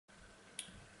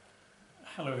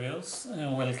Hello viewers,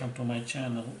 welcome to my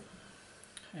channel.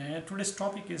 Today's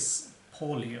topic is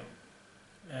polio.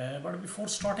 But before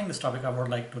starting this topic, I would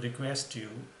like to request you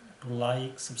to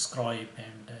like, subscribe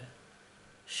and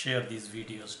share these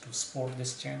videos to support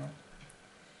this channel.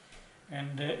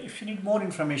 And if you need more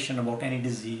information about any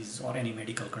disease or any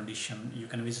medical condition, you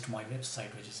can visit my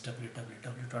website, which is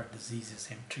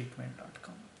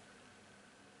www.diseasesandtreatment.com.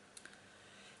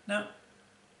 Now,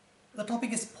 the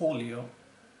topic is polio.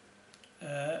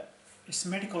 Its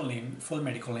full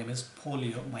medical name is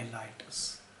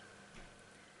poliomyelitis,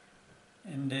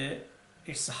 and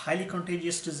it's a highly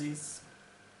contagious disease,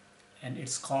 and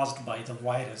it's caused by the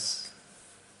virus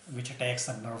which attacks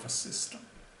the nervous system.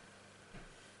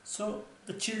 So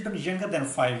the children younger than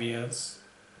 5 years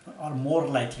are more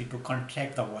likely to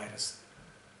contract the virus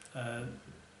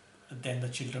than the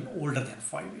children older than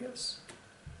 5 years.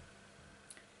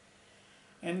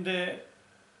 And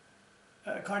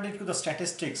according to the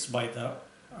statistics by the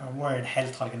World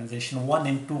Health Organization, 1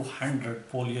 in 200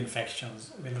 polio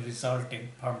infections will result in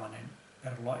permanent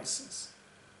paralysis.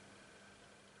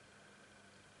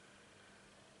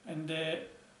 And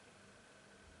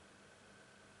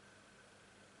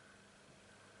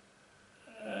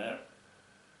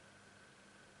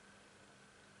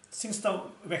since the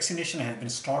vaccination has been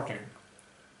started,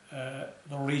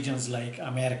 the regions like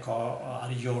America or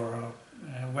Europe,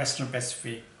 Western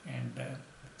Pacific and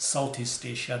Southeast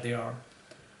Asia, they are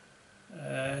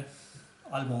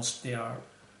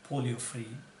polio-free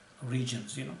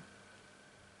regions,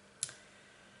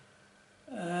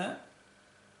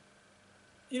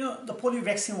 the polio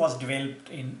vaccine was developed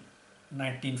in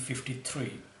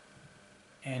 1953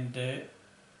 and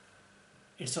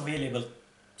it's available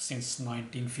since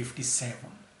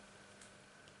 1957.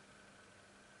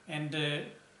 And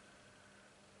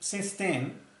since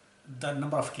then, the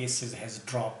number of cases has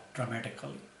dropped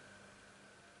dramatically.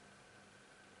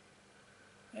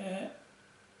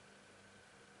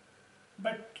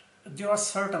 But there are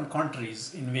certain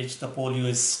countries in which the polio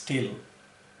is still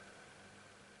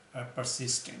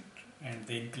persistent, and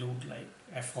they include like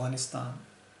Afghanistan,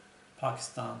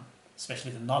 Pakistan,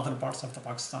 especially the northern parts of the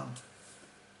Pakistan,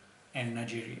 and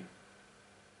Nigeria.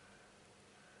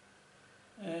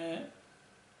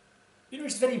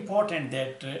 It's very important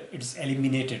that it's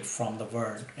eliminated from the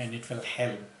world, and it will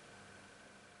help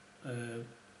to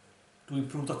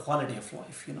improve the quality of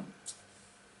life,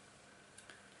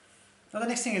 Now the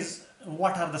next thing is,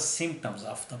 what are the symptoms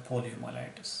of the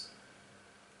poliomyelitis?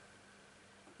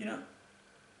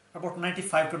 About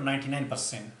 95 to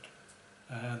 99%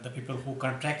 the people who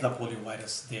contract the polio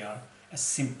virus, they are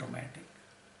asymptomatic.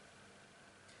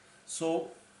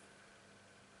 So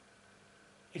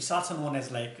it's also known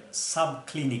as like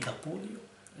subclinical polio,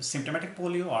 symptomatic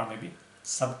polio or maybe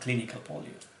subclinical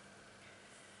polio,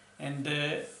 and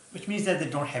which means that they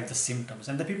don't have the symptoms,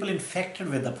 and the people infected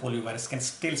with the polio virus can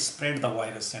still spread the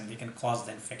virus and they can cause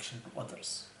the infection to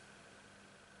others.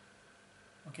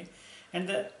 Okay, and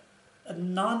the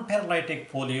non-paralytic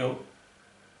polio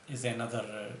is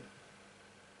another,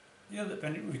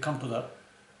 when we come to the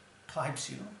types,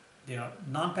 there are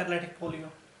non-paralytic polio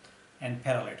and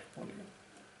paralytic polio.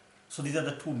 So these are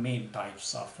the two main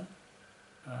types of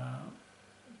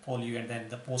polio, and then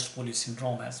the post-polio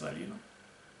syndrome as well,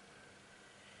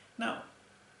 Now,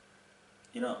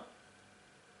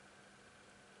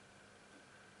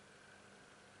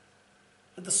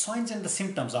 the signs and the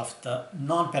symptoms of the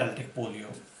non-paralytic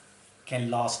polio can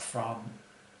last from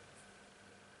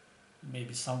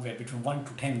maybe somewhere between 1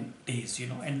 to 10 days,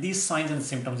 and these signs and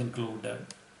symptoms include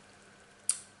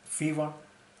fever,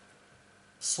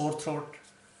 sore throat,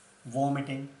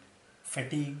 vomiting,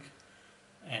 fatigue,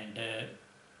 and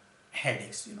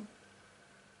headaches,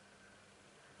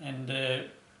 and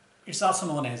it's also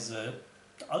known as the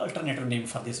alternative name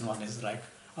for this one is like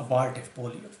abortive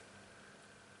polio.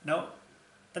 Now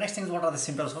the next thing is, what are the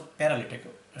symptoms of paralytic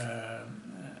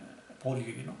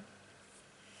polio?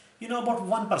 About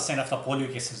 1% of the polio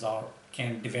cases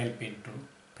can develop into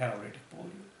paralytic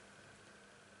polio.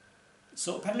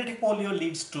 So paralytic polio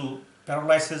leads to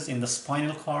paralysis in the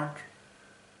spinal cord,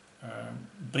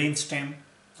 brainstem,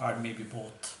 or maybe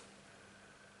both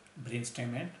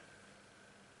brainstem and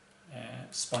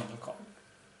spinal cord.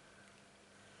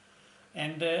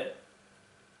 And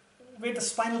where the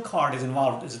spinal cord is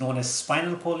involved is known as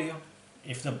spinal polio.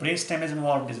 If the brainstem is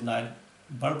involved, is known as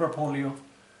bulbar polio,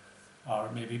 or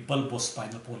maybe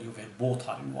bulbospinal polio, where both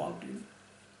are involved.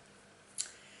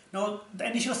 Now, the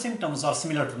initial symptoms are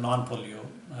similar to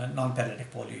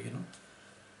non-paralytic polio,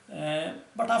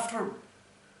 but after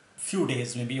few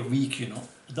days, maybe a week,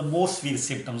 the more severe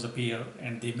symptoms appear,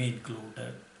 and they may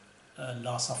include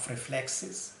loss of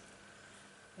reflexes,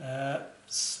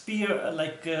 spear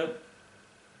like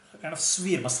kind of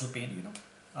severe muscle pain,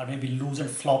 or maybe loose and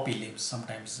floppy limbs,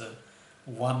 sometimes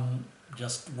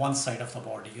just one side of the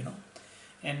body,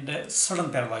 and sudden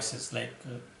paralysis, like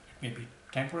it may be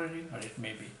temporary or it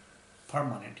may be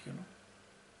permanent,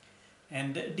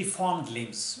 and deformed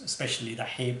limbs, especially the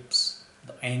hips,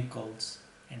 the ankles,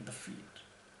 and the feet.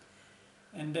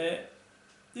 And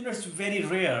it's very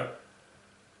rare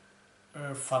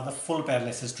for the full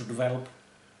paralysis to develop,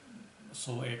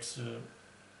 so it's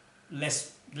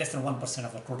less than 1%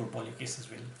 of the total polio cases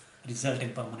will result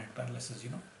in permanent paralysis,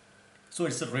 so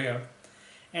it's rare.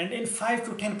 And in 5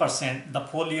 to 10% the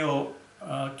polio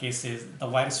cases, the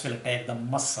virus will attack the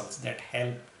muscles that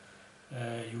help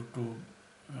you to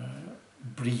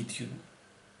breathe,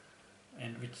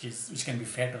 and which can be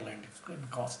fatal and can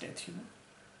cause death,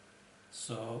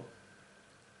 So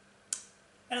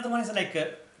another one is like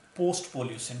a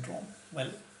post-polio syndrome.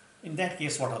 Well, in that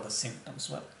case, what are the symptoms?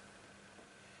 Well,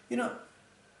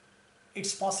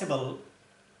 it's possible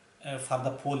for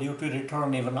the polio to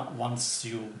return even once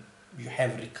you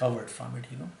have recovered from it,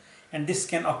 and this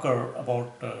can occur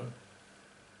about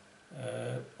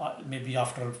maybe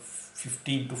after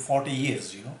 15 to 40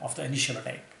 years, of the initial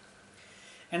attack.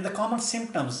 And the common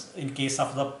symptoms in case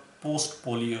of the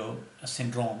post-polio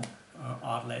syndrome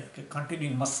are like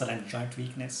continuing muscle and joint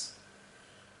weakness,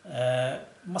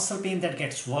 muscle pain that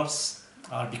gets worse,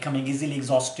 or becoming easily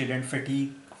exhausted and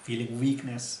fatigued, feeling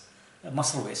weakness,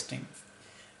 muscle wasting,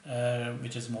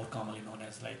 which is more commonly known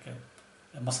as like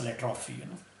a muscle atrophy,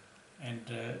 and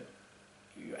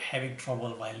having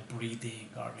trouble while breathing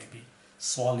or maybe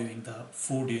swallowing the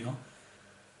food,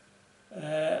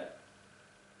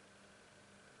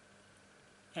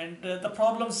 and the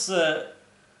problems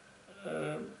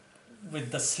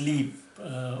with the sleep,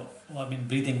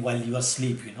 breathing while you are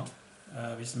asleep,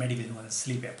 which is medically known as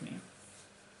sleep apnea.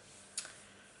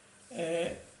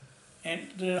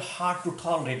 And hard to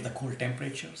tolerate the cold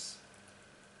temperatures,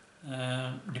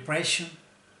 depression,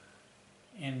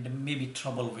 and maybe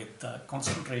trouble with the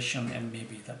concentration and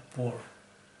maybe the poor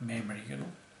memory,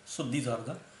 So these are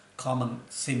the common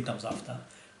symptoms of the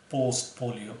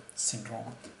post-polio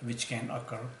syndrome, which can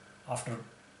occur after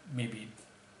maybe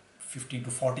 15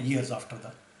 to 40 years after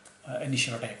the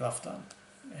initial attack of the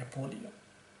polio.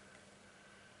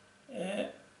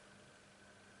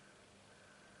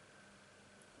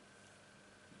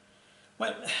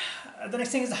 Well, the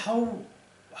next thing is how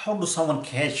do someone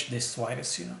catch this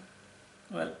virus,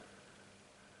 Well,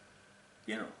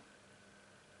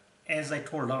 as I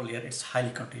told earlier, it's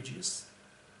highly contagious,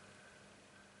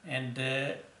 and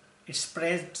it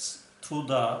spreads through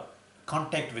the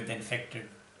contact with the infected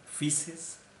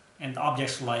feces, and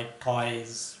objects like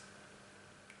toys,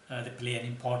 they play an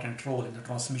important role in the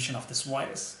transmission of this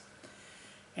virus.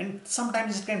 And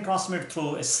sometimes it can transmit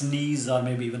through a sneeze or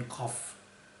maybe even cough,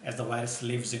 as the virus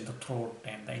lives in the throat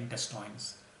and the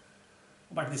intestines,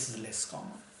 but this is less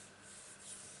common.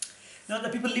 The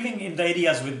people living in the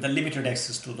areas with the limited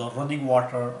access to the running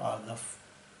water or the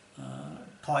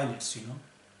toilets,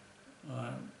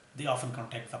 they often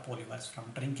contact the poliovirus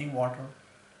from drinking water,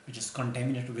 which is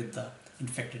contaminated with the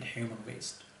infected human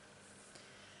waste.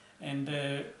 And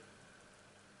the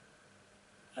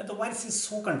virus is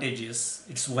so contagious,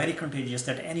 it's very contagious,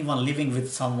 that anyone living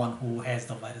with someone who has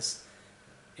the virus,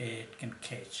 it can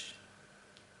catch.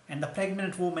 And the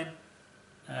pregnant women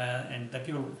and the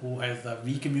people who have the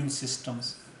weak immune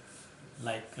systems,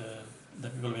 like the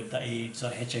people with the AIDS or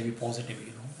HIV positive,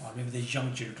 or maybe the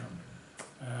young children,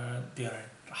 they are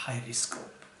at high risk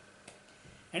group.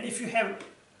 And if you have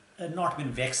not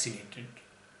been vaccinated,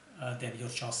 then your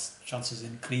chances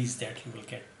increase that you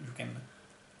can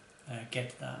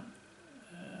get the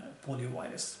polio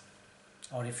virus.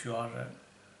 Or if you are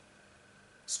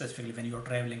specifically when you are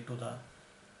traveling to the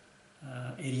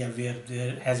area where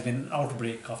there has been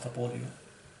outbreak of the polio,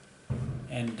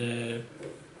 and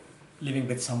living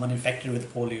with someone infected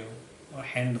with polio, or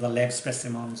hand the lab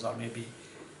specimens, or maybe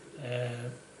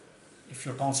if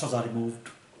your tonsils are removed,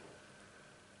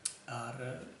 or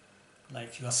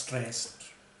like you are stressed,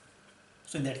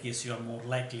 so in that case you are more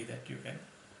likely that you can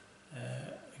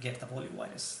get the polio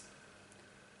virus.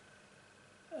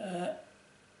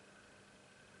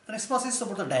 The next process is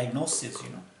about the diagnosis,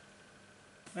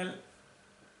 Well,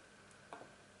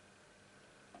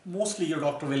 mostly your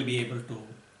doctor will be able to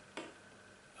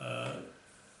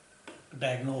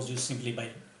diagnose you simply by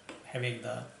having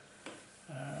the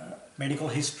medical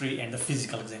history and the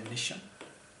physical examination.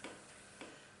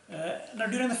 Now,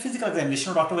 during the physical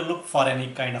examination, doctor will look for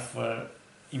any kind of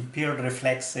impaired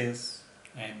reflexes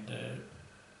and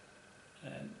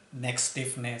neck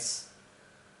stiffness,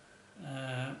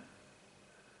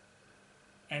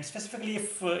 and specifically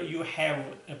if you have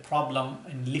a problem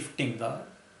in lifting the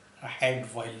head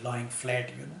while lying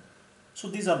flat, So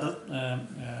these are the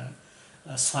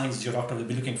signs your doctor will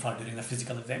be looking for during the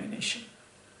physical examination.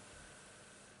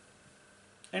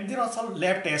 And there are also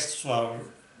lab tests for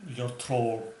your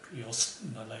throat,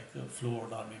 like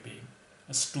fluid, or maybe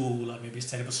a stool, or maybe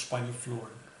cerebrospinal fluid,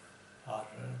 or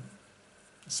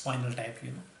spinal tap,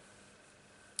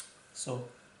 So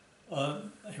I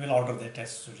will order the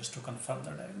test just to confirm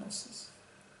the diagnosis.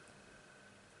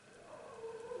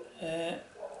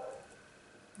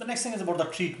 The next thing is about the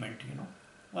treatment,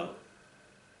 Well,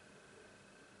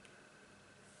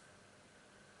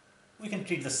 we can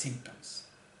treat the symptoms.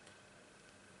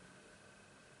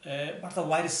 But the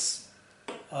virus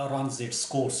runs its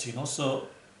course, So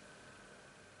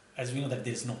as we know that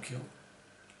there is no cure.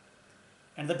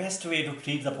 And the best way to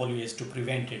treat the polio is to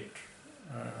prevent it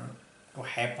to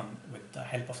happen with the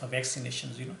help of the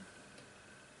vaccinations,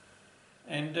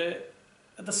 And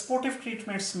the supportive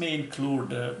treatments may include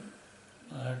to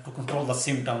control the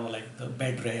symptom, like the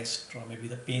bed rest, or maybe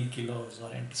the painkillers, or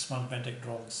antispasmodic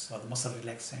drugs, or the muscle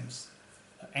relaxants,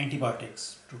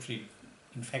 antibiotics to treat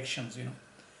infections,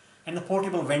 and the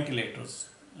portable ventilators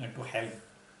to help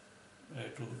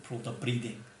to improve the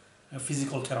breathing,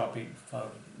 physical therapy for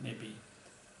maybe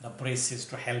the braces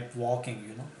to help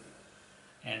walking,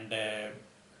 and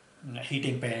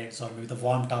heating pads, or maybe the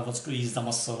warm towels to ease the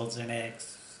muscles and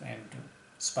aches and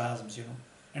spasms,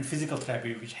 and physical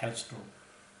therapy which helps to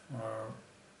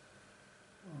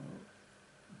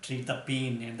treat the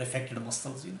pain and the affected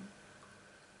muscles,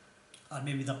 or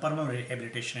maybe the pulmonary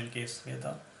rehabilitation in case where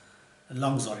the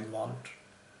lungs are involved.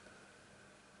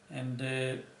 And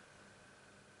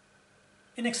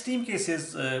in extreme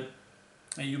cases,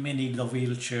 you may need the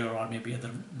wheelchair or maybe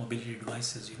other mobility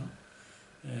devices,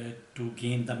 to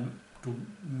gain them, to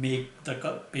make the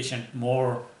patient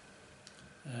more,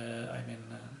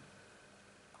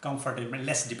 comfortable,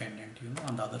 less dependent,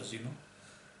 on the others,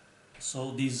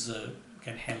 So these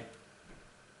can help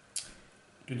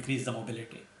to increase the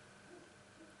mobility.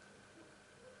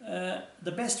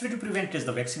 The best way to prevent is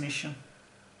the vaccination,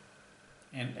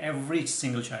 and every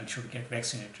single child should get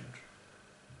vaccinated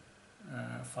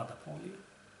for the polio.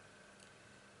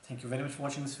 Thank you very much for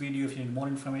watching this video. If you need more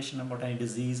information about any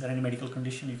disease or any medical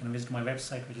condition, you can visit my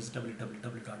website, which is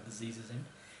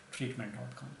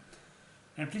www.diseasesandtreatment.com.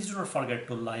 And please do not forget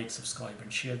to like, subscribe,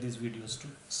 and share these videos to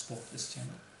support this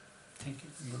channel. Thank you.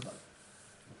 Goodbye.